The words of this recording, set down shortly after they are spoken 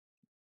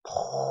Tan,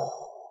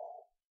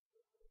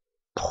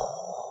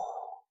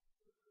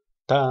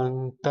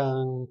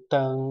 tan,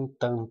 tan,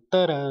 tan,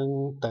 taran,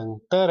 tan,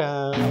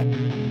 taran.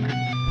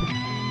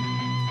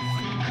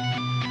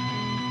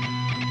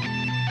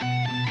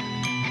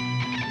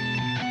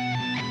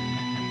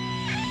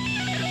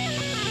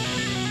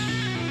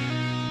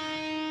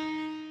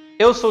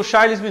 Eu sou o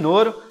Charles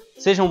Minoro,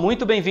 sejam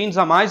muito bem-vindos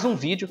a mais um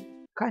vídeo.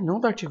 Cai não,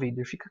 Darth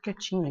Vader, fica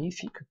quietinho aí,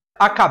 fica.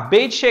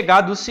 Acabei de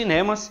chegar dos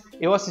cinemas,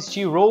 eu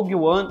assisti Rogue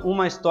One,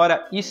 uma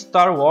história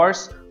Star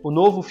Wars, o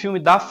novo filme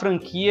da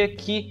franquia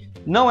que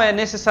não é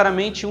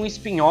necessariamente um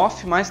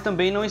spin-off, mas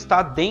também não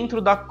está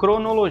dentro da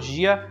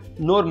cronologia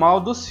normal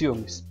dos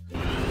filmes.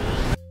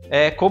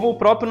 Como o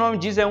próprio nome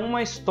diz, é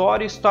uma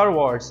história Star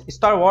Wars.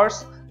 Star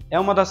Wars é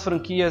uma das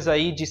franquias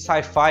aí de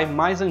sci-fi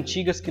mais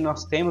antigas que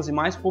nós temos e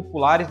mais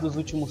populares das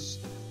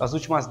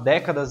últimas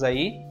décadas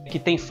aí, que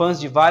tem fãs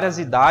de várias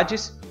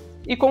idades.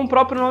 E como o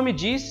próprio nome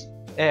diz,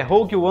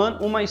 Rogue One,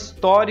 uma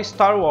história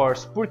Star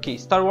Wars. Por quê?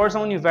 Star Wars é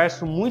um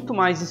universo muito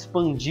mais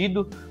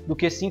expandido do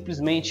que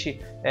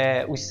simplesmente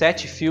os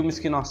 7 filmes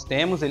que nós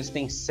temos. Eles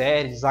têm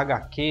séries,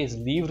 HQs,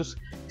 livros,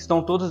 que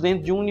estão todos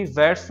dentro de um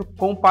universo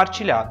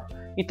compartilhado.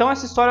 Então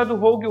essa história do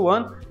Rogue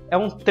One é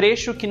um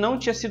trecho que não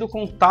tinha sido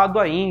contado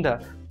ainda.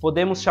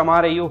 Podemos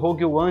chamar aí o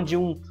Rogue One de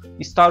um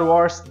Star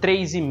Wars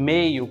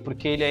 3,5,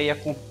 porque ele aí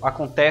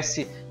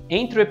acontece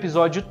entre o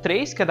episódio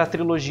 3, que é da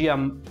trilogia...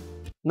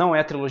 Não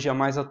é a trilogia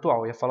mais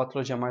atual, eu ia falar a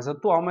trilogia mais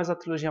atual, mas a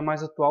trilogia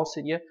mais atual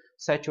seria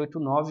 7, 8,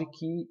 9,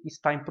 que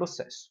está em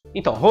processo.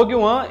 Então, Rogue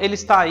One, ele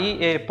está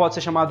aí, pode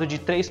ser chamado de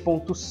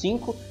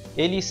 3.5,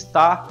 ele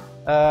está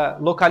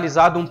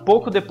localizado um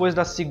pouco depois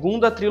da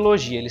segunda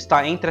trilogia. Ele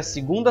está entre a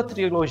segunda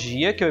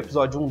trilogia, que é o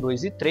episódio 1,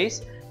 2 e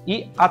 3,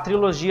 e a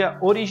trilogia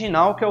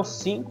original, que é o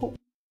 5,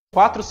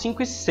 4,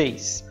 5 e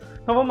 6.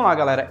 Então vamos lá,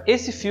 galera,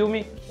 esse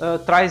filme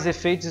traz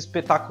efeitos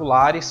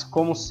espetaculares,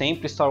 como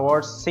sempre. Star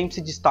Wars sempre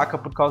se destaca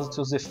por causa de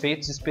seus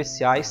efeitos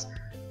especiais.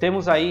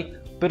 Temos aí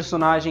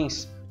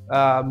personagens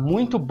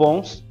muito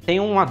bons, tem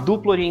uma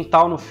dupla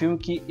oriental no filme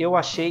que eu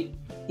achei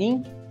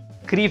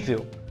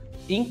incrível.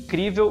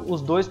 Incrível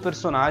os dois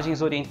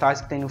personagens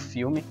orientais que tem no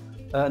filme.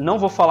 Não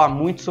vou falar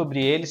muito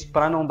sobre eles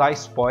para não dar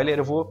spoiler,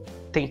 eu vou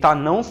tentar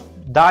não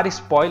dar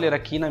spoiler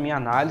aqui na minha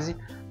análise.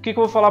 O que eu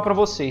vou falar para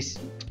vocês?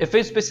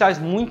 Efeitos especiais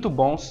muito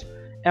bons,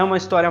 é uma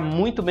história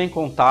muito bem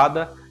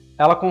contada,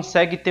 ela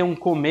consegue ter um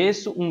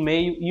começo, um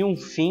meio e um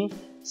fim,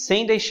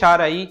 sem deixar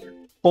aí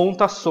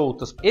pontas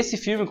soltas. Esse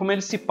filme, como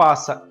ele se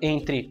passa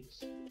entre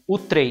o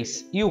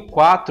 3 e o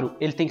 4,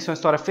 ele tem que ser uma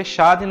história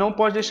fechada e não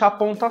pode deixar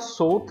pontas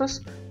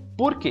soltas.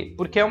 Por quê?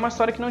 Porque é uma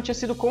história que não tinha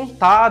sido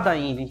contada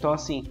ainda, então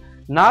assim,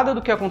 nada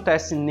do que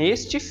acontece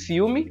neste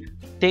filme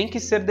tem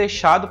que ser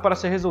deixado para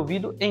ser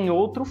resolvido em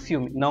outro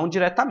filme, não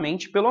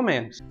diretamente pelo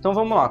menos. Então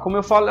vamos lá, como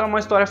eu falo, é uma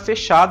história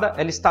fechada,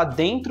 ela está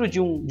dentro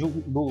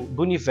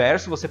do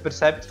universo, você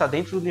percebe que está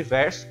dentro do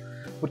universo,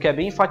 porque é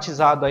bem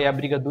enfatizado aí a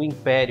briga do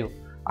Império,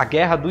 a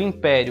guerra do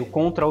Império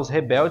contra os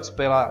rebeldes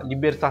pela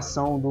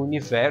libertação do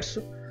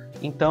universo.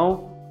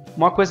 Então,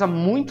 uma coisa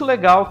muito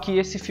legal que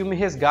esse filme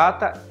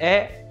resgata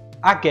é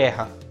a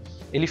guerra.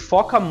 Ele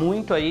foca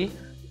muito aí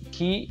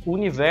que o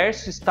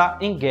universo está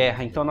em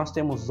guerra, então nós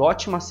temos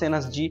ótimas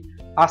cenas de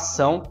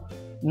ação.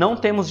 Não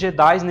temos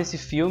Jedi nesse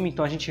filme,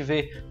 então a gente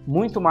vê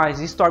muito mais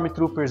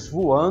Stormtroopers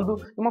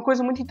voando. E uma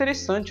coisa muito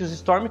interessante, os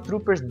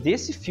Stormtroopers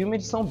desse filme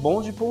eles são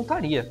bons de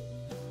pontaria.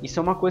 Isso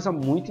é uma coisa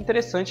muito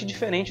interessante e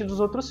diferente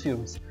dos outros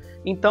filmes.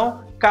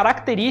 Então,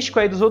 característico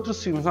aí dos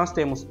outros filmes, nós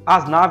temos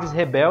as naves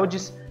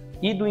rebeldes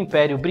e do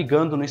Império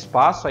brigando no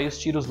espaço, aí os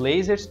tiros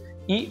lasers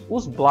e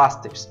os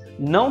blasters.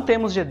 Não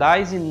temos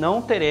Jedi e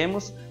não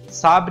teremos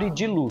sabre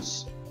de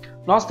luz.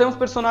 Nós temos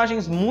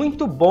personagens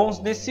muito bons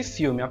nesse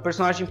filme. A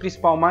personagem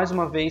principal, mais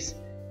uma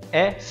vez,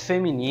 é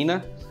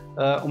feminina,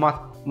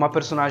 uma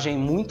personagem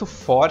muito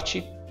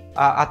forte.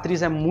 A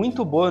atriz é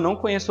muito boa, eu não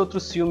conheço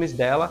outros filmes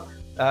dela.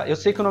 Eu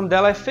sei que o nome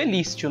dela é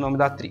Felicity, o nome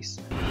da atriz.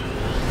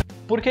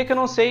 Por que eu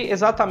não sei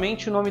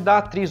exatamente o nome da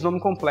atriz, o nome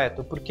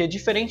completo? Porque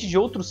diferente de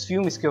outros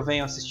filmes que eu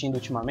venho assistindo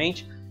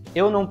ultimamente,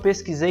 eu não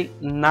pesquisei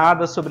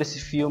nada sobre esse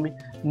filme,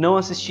 não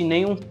assisti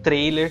nenhum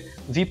trailer,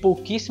 vi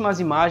pouquíssimas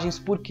imagens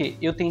porque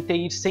eu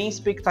tentei ir sem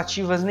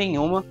expectativas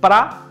nenhuma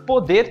para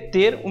poder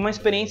ter uma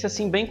experiência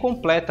assim bem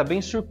completa,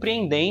 bem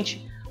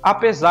surpreendente,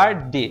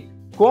 apesar de,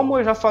 como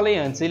eu já falei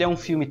antes, ele é um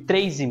filme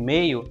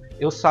 3,5,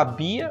 eu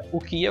sabia o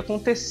que ia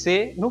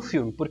acontecer no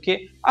filme,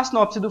 porque a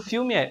sinopse do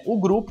filme é o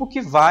grupo que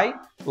vai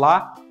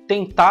lá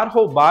tentar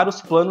roubar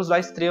os planos da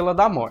Estrela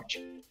da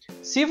Morte.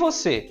 Se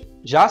você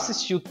já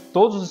assistiu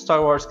todos os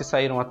Star Wars que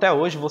saíram até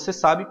hoje, você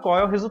sabe qual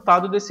é o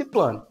resultado desse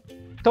plano.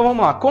 Então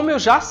vamos lá, como eu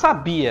já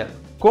sabia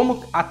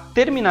como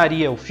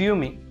terminaria o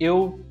filme,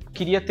 eu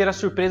queria ter a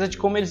surpresa de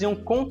como eles iam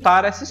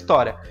contar essa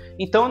história.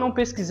 Então eu não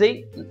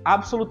pesquisei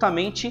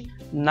absolutamente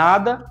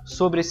nada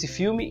sobre esse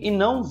filme e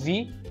não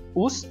vi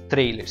os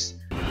trailers.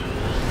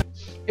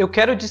 Eu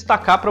quero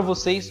destacar para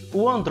vocês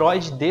o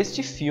androide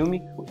deste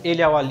filme.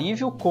 Ele é o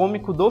alívio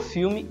cômico do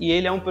filme e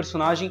ele é um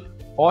personagem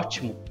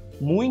ótimo,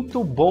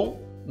 muito bom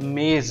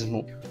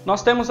mesmo.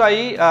 Nós temos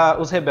aí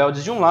os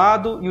rebeldes de um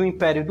lado e o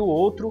império do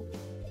outro.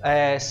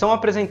 São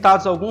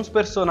apresentados alguns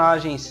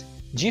personagens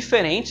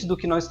diferentes do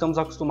que nós estamos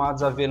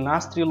acostumados a ver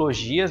nas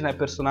trilogias, né?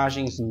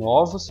 Personagens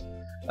novos.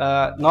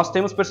 Nós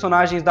temos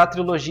personagens da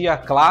trilogia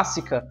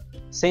clássica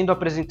sendo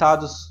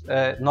apresentados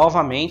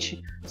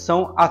novamente.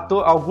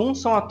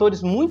 Alguns são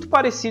atores muito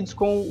parecidos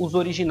com os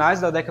originais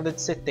da década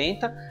de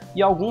 70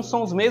 e alguns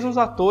são os mesmos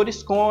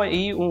atores com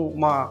aí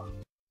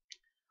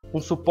um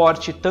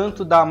suporte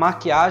tanto da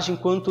maquiagem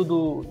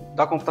quanto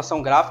da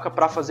computação gráfica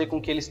para fazer com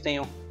que eles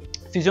tenham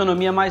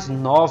fisionomia mais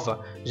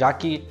nova, já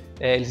que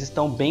eles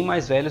estão bem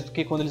mais velhos do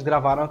que quando eles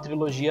gravaram a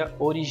trilogia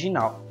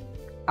original.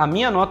 A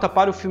minha nota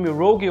para o filme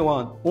Rogue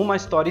One, Uma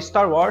História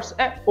Star Wars,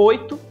 é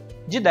 8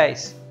 de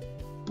 10.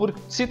 Por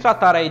se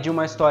tratar aí de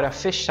uma história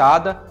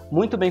fechada,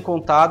 muito bem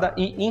contada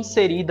e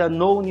inserida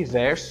no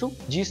universo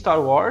de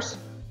Star Wars,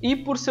 e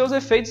por seus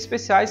efeitos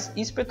especiais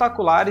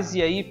espetaculares,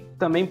 e aí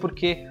também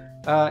porque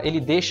ele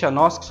deixa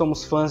nós que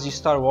somos fãs de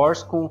Star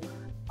Wars com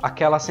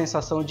aquela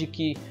sensação de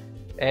que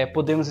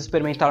podemos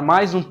experimentar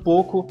mais um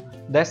pouco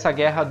dessa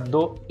guerra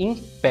do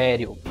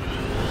Império.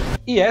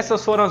 E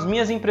essas foram as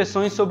minhas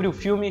impressões sobre o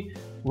filme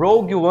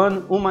Rogue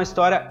One, Uma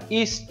História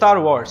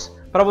Star Wars.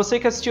 Para você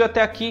que assistiu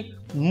até aqui,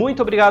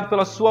 muito obrigado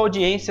pela sua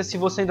audiência. Se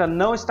você ainda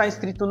não está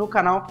inscrito no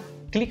canal,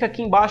 clica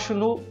aqui embaixo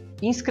no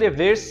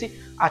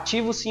inscrever-se,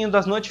 ativa o sininho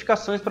das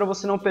notificações para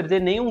você não perder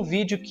nenhum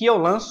vídeo que eu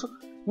lanço.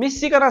 Me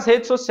siga nas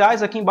redes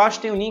sociais, aqui embaixo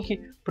tem o link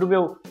para o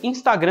meu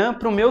Instagram,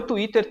 para o meu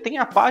Twitter, tem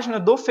a página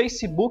do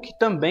Facebook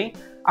também.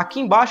 Aqui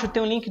embaixo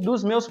tem o link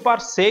dos meus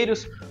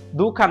parceiros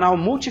do canal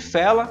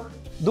Fela,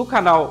 do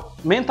canal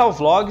Mental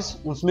Vlogs,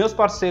 os meus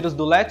parceiros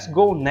do Let's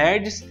Go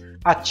Nerds,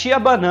 a Tia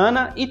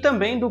Banana e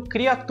também do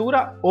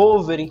Criatura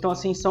Over. Então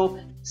assim, são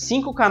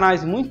 5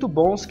 canais muito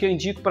bons que eu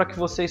indico para que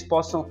vocês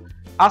possam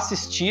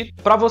assistir.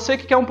 Para você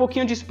que quer um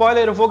pouquinho de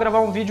spoiler, eu vou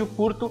gravar um vídeo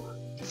curto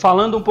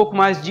falando um pouco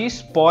mais de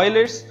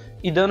spoilers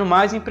e dando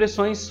mais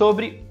impressões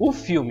sobre o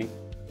filme.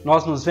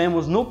 Nós nos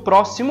vemos no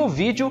próximo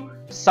vídeo.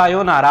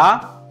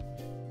 Sayonara.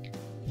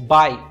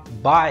 Bye,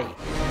 bye.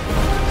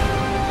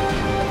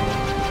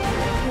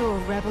 You're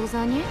rebels,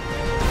 aren't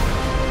you?